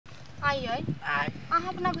आई अहाँ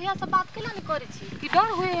अपना भैया से बात केला नहीं करे छी कि डर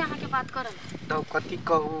होए अहाँ के बात करल तो कथि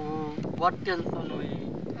कहू बहुत टेंशन होई।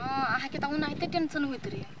 हां अहाँ के त उनाइते टेंशन होइत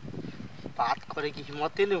रे बात करे की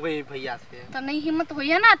हिम्मत नहीं होई भैया से। त नहीं हिम्मत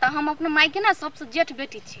होइए ना त हम अपना माई के ना सबसे जेठ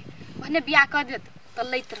बेटी छी भने बियाह कर देत त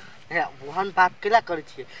लैत रह। है वहन बात केला करे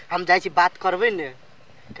छी हम जाई छी बात करबे ने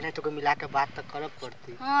कने तो को मिला के बात त करब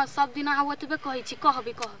पड़ती। हां सब दिन आवतबे कहै छी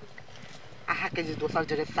कहबे अहाँ के जे दोसर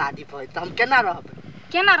जरे शादी भई त हम केना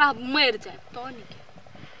रहब मर जाए तो नहीं के।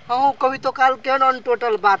 हां कभी तो काल केन अन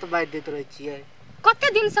टोटल बात बात देत रह छियै। कते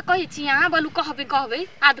दिन से कहै छी अहाँ बोलू कहबे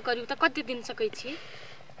याद करियो त कते दिन से कहै छी।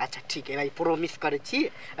 अच्छा ठीक है भाई प्रॉमिस करे छी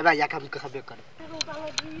एबा या हम कहबे कर।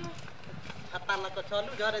 खाता ल के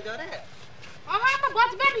चलू जरे जरे अहाँ त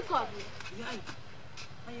बजबे नहीं करू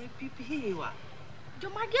ये पिपही हुआ जो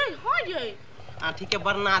मागे हो ये ठीक है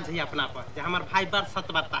बरनाज है अपना पर जे हमर भाई बार सत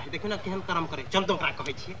बात है देखियो ना केहन कर्म करे चल तो ओकरा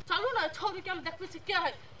कहै छी। चलू ना छोरी के हम देखबे छी के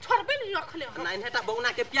है छोड़बे नहीं रखले नहीं नेटा बौना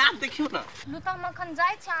के प्यार देखियो ना लुता मखन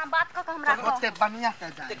जाय छ आ बात क के हमरा कह ओते बढ़िया से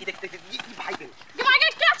जा देख ई भाई के दिमागे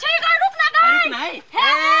क्या छै गा रुक ना गा रुक नहीं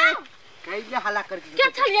कैले हल्ला कर क्या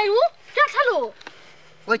छलिए उ क्या छलो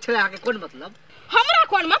कोई छले आके कोन मतलब हमरा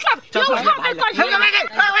कोन मतलब चल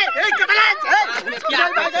भाई ए कतला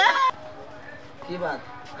की बात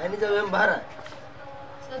आनी जब हम बाहर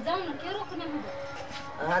तो जाऊ ना के रोकने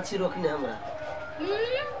हो हाथी रोकने हमरा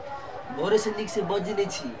भोरे से निक से बजी नहीं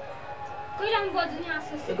छी कोई हम बजनी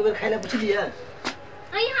आसे एक बेर खाइला पूछ लिया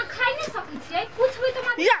आ यहां खाइ नहीं सकै छी पूछबै त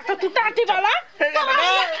मत या तो तू टाटी वाला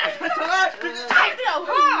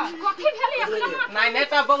कथि भेलै अखला नहीं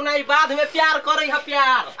नेटा बौना ई बाद में प्यार करे है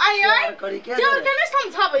प्यार आई करी के के नहीं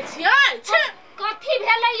समझाबै छियै कथि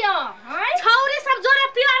भेलै य छौरी सब जोरे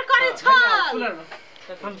प्यार करे छ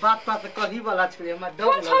हम बात कही वाला छले हमरा डर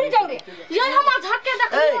कौन छोड़ी जाऊ रे ये हम झटके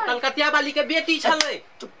देख कलकतिया वाली के बेटी छले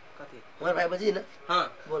कथि हमार भाई बजी ना हां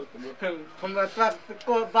बोल हमरा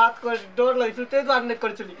को बात कर डर लगे छ ते द्वार नहीं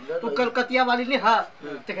कर चली तू कलकतिया वाली ने हां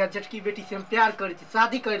तेरा झटकी बेटी से हम प्यार करे छी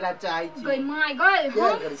शादी करला चाहै छी गई माय गई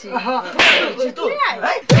प्यार करे छी हां तू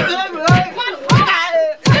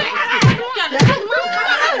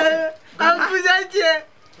हम बुझाई छे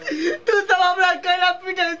तू तो हमरा कैला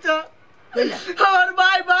पीटे छ और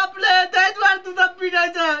भाई बाप ले तेज बार तू सब पीटे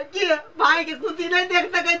छ की भाई के खुशी नहीं देख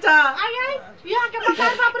सकै छ आई यहां के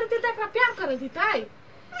बताए बाप रे देख प्यार करे दीताई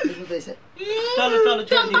कैसे चलो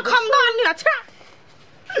चल तो खानदान नहीं अच्छा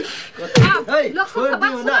ए लोग सब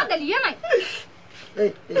बात सुना देलिए नहीं ए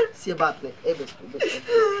से बात नहीं ए बस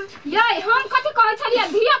ये हम कथि कहै छलिए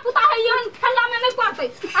धिया पुता है यहन खेला में नहीं पड़तै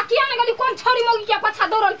आ किया ने गली कोन छोरी मोगी के पछा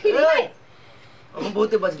दौड़ल फिरै हम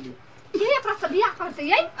बहुते बजली ये प्रश्न बियाह करते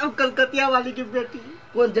है अब कलकतिया वाली की बेटी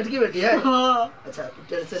कौन झटकी बेटी है हां अच्छा तू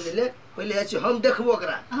टेंशन ले ले पहले ऐसे हम देखबो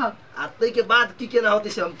ओकरा हां आ तई के बाद की केना होतै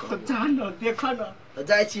से हम कहब जान देखो ना तो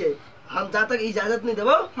जाय छियै हम जा तक इजाजत नहीं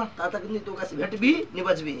देबो ता तक नहीं तो से भेटबी नहीं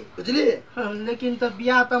बचबी बुझली लेकिन तो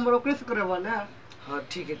बियाह त हम रोके से करबो ना। हां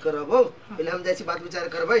ठीक है करबो पहले हम जाय छी बात विचार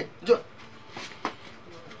करबै जो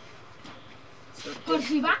और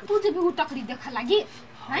जीवा पूछ भी उटकरी देखा लागी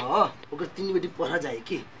हां ओकर तीन बेटी पढ़ा जाए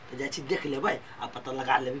की तो जाय छी देख लेबै आ पता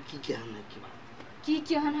लगा लेबै की केहन है की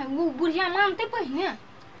केहन है वो बुढ़िया मानते पहिने हैं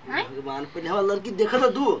भगवान पहले हम लड़की देखा तो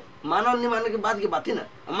दू मानव नहीं मानने के बाद की बात है ना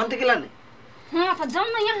मानते केला नहीं हां तो जाओ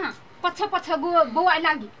ना यहां पछा गो बौआ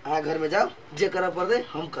लागी आ घर में जाओ जे करा पड़े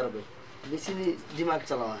हम करबे बेसी दिमाग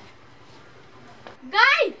चलावा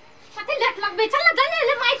गई कते लेट लगबे चल ना जल्दी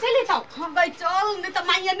ले माई चली तो हां गई चल नहीं तो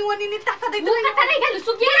माई नुनी नहीं ताका दे तू कते नहीं गेल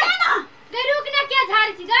सुखी ना गई रुक ना क्या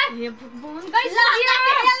झाड़ी छी गई ये भगवान गई सुखी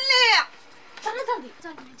खेल ले चल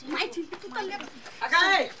जल्दी माई छी तू तो ले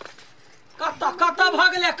अगे कत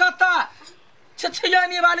भगले कत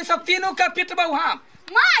छछियानी वाली सब तीनों के पिटबौ हम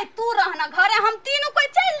माई तू रहना घरे हम तीनों कोई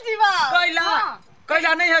चल जीवा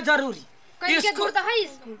कैला नहीं है जरूरी कहीं के दूर तो है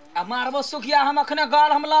स्कूल आ मारबो सुखिया हम अखने गाल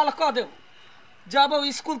हम लाल क देब जब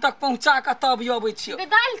स्कूल तक पहुंचा के तब आबै छियो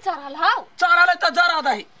दाल चढ़ल हौ चढ़ल त जरा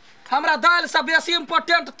दही हमरा दाल से बेसी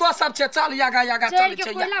इंपोर्टेंट तो सब छे चल यागा चल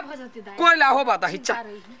छे कोयला भजती दाल कोयला होबा दही चल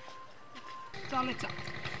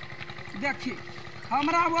देखी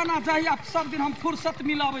हमरा ओना जहिया सब दिन हम फुर्सत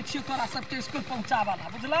मिलाबै छी तोरा सबके स्कूल पहुंचावाला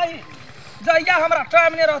बुझलही जहिया हमरा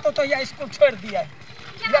टाइम नहीं रहतो तो या स्कूल छोड़ दिया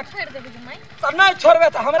क्या छोड़ देबे माई त नहीं छोड़बे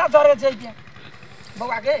त हमरा जरे जइबे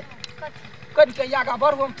बौआ गे कद के यागा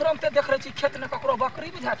बर हम तुरंत देख रहे छी खेत में ककरो बकरी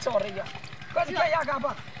बुझा चर रही है कद के यागा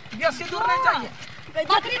बर बेसी दूर नहीं जाइए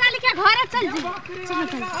बकरी वाली के घरे चल जी चल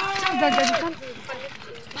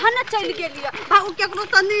भाना चल गेलिया बाबू केकरो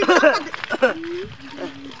त नहीं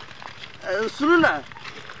सुनु ना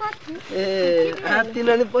ए आ तीन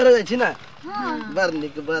ने पढ़ जाय छी ना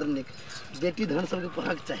बरनिक बेटी धन सबके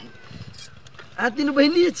पढ़क चाहिए आ तीनों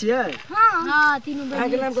बहिनी छियै? हां तीनों बहिनी। अहाँ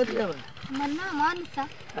के नाम कथि है? हमर नाम अंशा।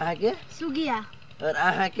 अहाँ के? सुगिया। और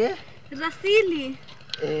अहाँ के? रसीली।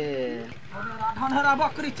 ए धनहरा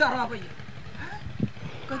बकरी चराबै।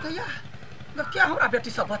 कहतैया क्या हमरा बेटी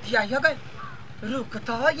सब बतिया गए? रुक त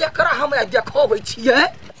एकरा हम देखबै छियै।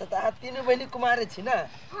 अच्छा त अहाँ तीनों बहिनी कुमारे छी ना?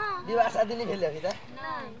 हां। विवाह शादी नहीं भेलै अभी तक?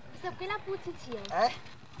 नहीं, सब केला पूछै छियै। हैं?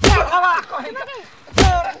 हवा कहि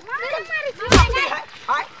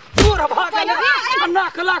हाय पूरा भागल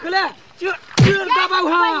नाक लागले चीर दबाउ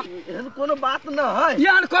हम। एहन कोनो बात न है।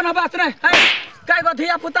 यार कोनो बात नहीं है। कई गो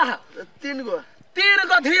धिया पुता है? 3 गो। 3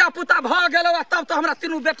 गो धिया पुता भ गेलो तब तो हमरा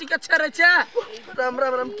तीनों बेटी के छेड़े छे। राम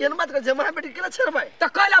राम राम केन बात कर जमा बेटी केला छेड़बै? त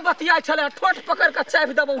कैला बतिया छले ठोट पकड़ के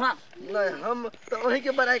चाबी देबौ हम। नहीं हम तो वही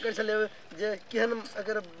के बड़ाई कर छले जे केहन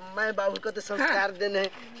अगर माय बाबू के तो संस्कार देने है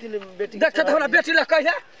तीन बेटी। देखे तो हमरा बेटी ले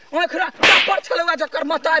कहिया ओखरा पर छलवा जकर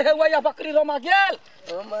मतार है वया बकरी रोमा गेल।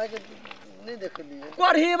 हम आगे नहीं देखलिए।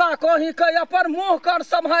 कोरहीबा कोही के अपन मुंह कर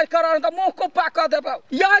संभाल कर त मुंह को पाक देबौ।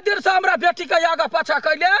 या दिन से हमरा बेटी के आगा पाछा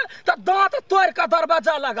कैले त दांत तोड़ के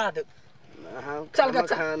दरवाजा लगा दे। चल ग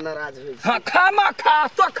नाराज होई। हां खामा खा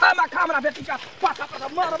तो खामा खा हमरा बेटी का पाछा पाछा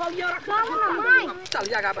मारबौ यार। चल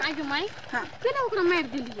जागा बा। आगे माई। हां केना ओकरा मार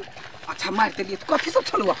देलिए? अच्छा मार देलिए त कथि सब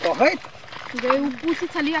छलुआ कहै? गए उ पूछे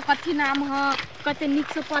छलिया कथि नाम ह कते निक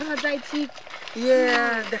से पढ़ जाय छी। ये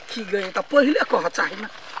देखी गए त पहिले कह चाहि ना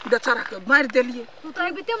बेचारा के मार देलिए। तू तो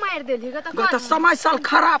अबिते मार देलिए त ग त समय साल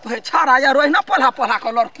खराब है छाड़ा यार ओहिना पढ़ा पढ़ा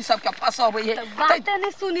के लड़की सब के फसाबै है। बात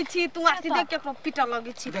नहीं सुनी छी तू आती देख के पिटा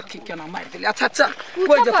लगे छी। देखी केना मार देली। अच्छा अच्छा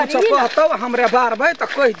कोई जे कुछ कहतौ हमरे बारबै त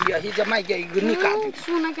कह दिया ही जे माई गई निकाल दे।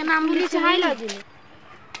 सुना के नाम ली चाहे ला जी।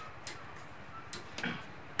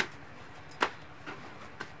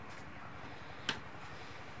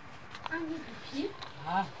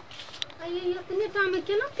 हां ये इतने टाइम में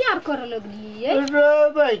केना प्यार करे लगलिए? रे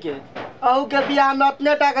भाई के अहू के बियाह में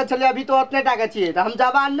अपने टाका छले अभी तो अपने टाका छिए त हम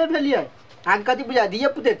जवान नहीं भेलिए। हम कथि बुझा दिए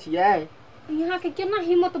पुते छिए? यहाँ के केना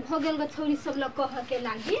हिम्मत भ गेल ग छौरी सब ल कह के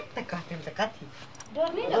लागी त कहते त कथि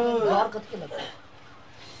डर नहीं लगल? डर कथि लग?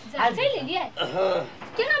 जा चले लिए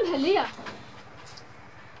केना भेलिया?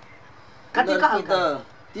 कथि कहल त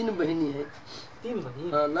 3 बहिनी है। 3 बहिनी?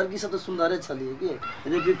 हां लड़की सब तो सुंदरे छलिए की।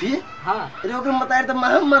 रे पिपी हां रे ओकर मतार त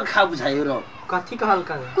मर खा बुझायो रो। कथि कहल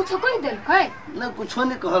कर? कुछ कह देल कै? ना कुछो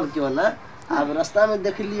नहीं कहल क्यों ना। अब रास्ता में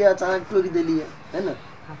देख लिए अचानक टोक देलिए है ना।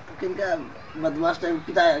 किनका बदमाश टाइम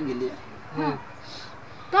पिता गेलिए। हां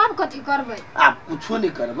तब कथि करबै? आप कुछो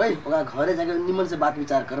नहीं करबै ओकरा घरे जाके निमन से बात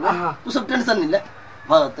विचार करबै। हाँ। तू सब टेंशन नहीं ले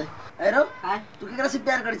होते। एरो तू केकरा से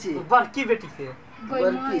प्यार करै छी? बड़की बेटी से।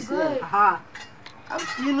 बड़की से? हां अब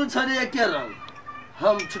तीनों छड़े एके रंग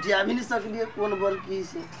हम छुटिया भी नहीं सकलिए कौन बड़की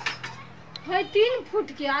से है 3 फुट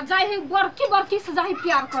के आ जाय है बड़की बड़की से जाय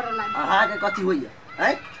प्यार करे लागी। अहाँ के कथि होइए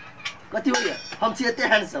हैं? कथि होइए? हम छी एते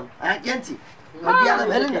हैंडसम अहाँ केहन छी? हम बियाह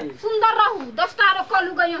भेल ने सुंदर रहू 10 टा रो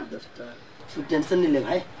कलू गय। तू टेंशन नहीं ले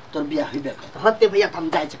भाई तोर बियाह होइबे करत। हते भैया हम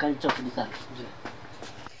जाय छ कल चौकी निकाल।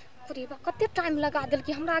 अरे बा कते टाइम लगा देल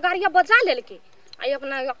कि हमरा गाड़िया बजा लेल के आई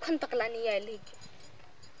अपना अखन तक ला नहीं आइल के।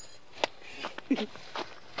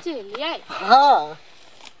 चलिए हां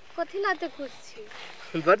कथि लाते खुश छी?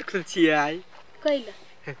 बड़ खुश छी आई। कैला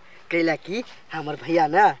कैला की हमर भैया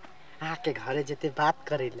ना आके घरे जेते बात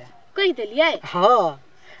करेला कह देलिए। हां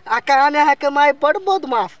आ कहने है के माय बड़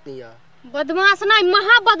बदमाश निया। बदमाश नहीं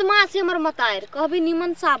महा बदमाश हमर मतायर कहबी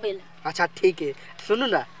निमन से आबेल। अच्छा ठीक है सुनु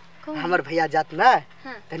ना हमर भैया जात ना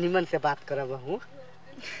हां त निमन से बात करब हूं।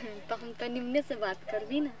 तो हम तो निमने से बात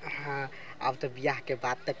करबी ना। हां अब तो बियाह के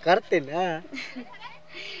बात त करते ना।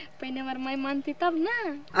 पहले हमर माई मानती तब ना।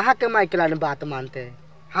 अहाँ के माई केला ने बात मानते हैं?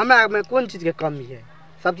 हमरा में कौन चीज के कमी है?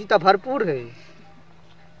 सब चीज तो भरपूर है।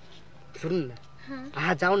 सुन ना हां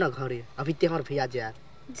अहाँ जाओ ना घरे अभी ते हमर भैया जात।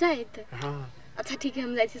 जाए त हां अच्छा ठीक है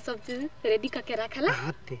हम जाय छी सब चीज रेडी करके रखला।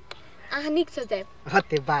 हते आहा निक से जाए।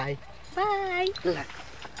 हते बाय बाय।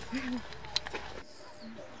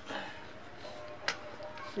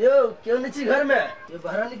 यो क्यों नहीं छी घर में? ये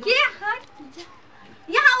बाहर निकल। के हट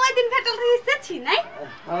यहाँ ओइ दिन भेटल रही से छी नहीं?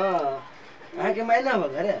 हां अहाँ के मायना हो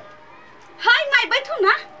घरे? हाय माई बैठू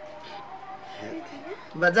ना।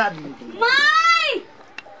 बजा दी माई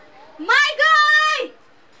माई गई।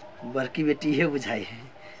 बड़की बेटी है बुझाई है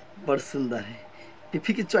बड़ सुंदर है।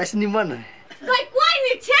 पिफी की चॉइस निमन है। गई कोई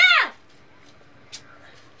नहीं छे।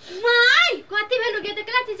 माई कथि भेलु गे त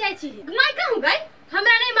कला चीज जाय छी? माई कहू गई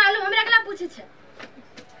हमरा नहीं मालूम हमरा कला पूछे छे।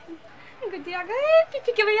 गति आ गई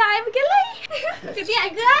पिपी के भैया आइब गेलै। पिपी आ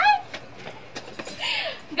गई।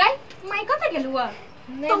 गई माई कत गेलुआ?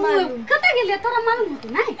 नहीं मालूम कत गेलिए तोरा मालूम होते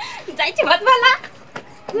नहीं? जाय छी भत वाला।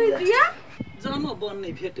 कोई दिया जानो बन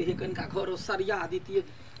नहीं भेटे है कनका घरो सरिया दीतिए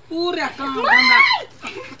पूरे काम धंधा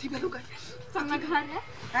कथी भेलौ गई चलना घर है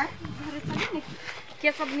हैं घर चले ने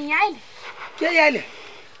के सब नहीं आइल के आइले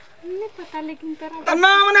नहीं पता लेकिन तोरा त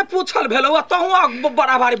नाम ने पूछल भेलो तहु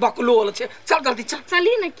बड़ा भारी बकलोल छे चल जल्दी चल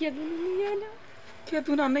चली न के दिन नहीं आइल के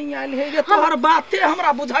तू ना नहीं आइल है ये तोहर बाते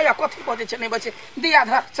हमरा बुझाया कथी बजे छे नहीं बचे दिया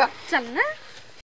धर चल चल ना